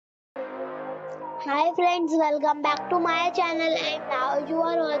Hi friends, welcome back to my channel and now you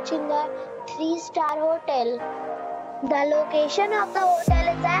are watching a 3-star hotel. The location of the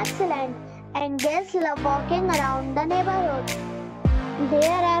hotel is excellent and guests love walking around the neighborhood.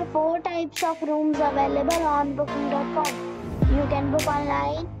 There are 4 types of rooms available on booking.com. You can book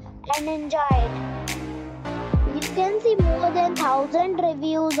online and enjoy it. You can see more than 1000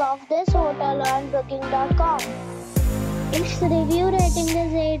 reviews of this hotel on booking.com. Its review rating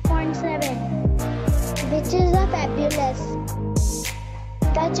is 8.7. which is fabulous.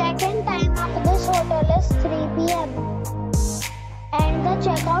 The check-in time of this hotel is 3 p.m. and the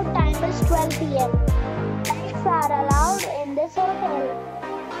check-out time is 12 p.m. Pets are allowed in this hotel.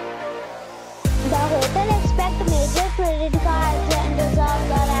 The hotel accepts major credit cards and reserves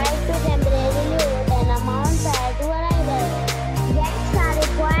the right to temporarily hold an amount prior to arrival. Guests are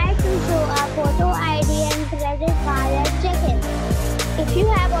required to show a photo ID and credit card at check-in. If you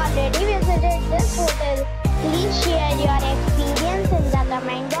have already visited this hotel, please share your experience in the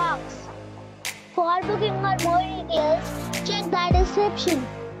comment box. For booking or more details, check the description.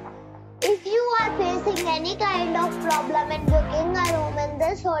 If you are facing any kind of problem in booking a room in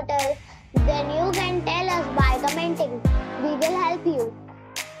this hotel, then you can tell us by commenting. We will help you.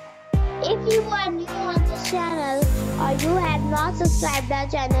 If you are new on this channel or you have not subscribed our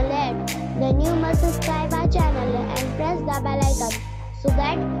channel yet, then you must subscribe our channel and press the bell icon, so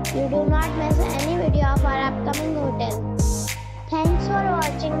that you do not miss any video of our upcoming hotel. Thanks for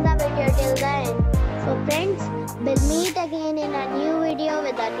watching the video till the end. So friends, we'll meet again in a new video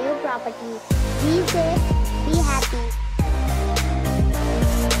with a new property. Be safe, be happy.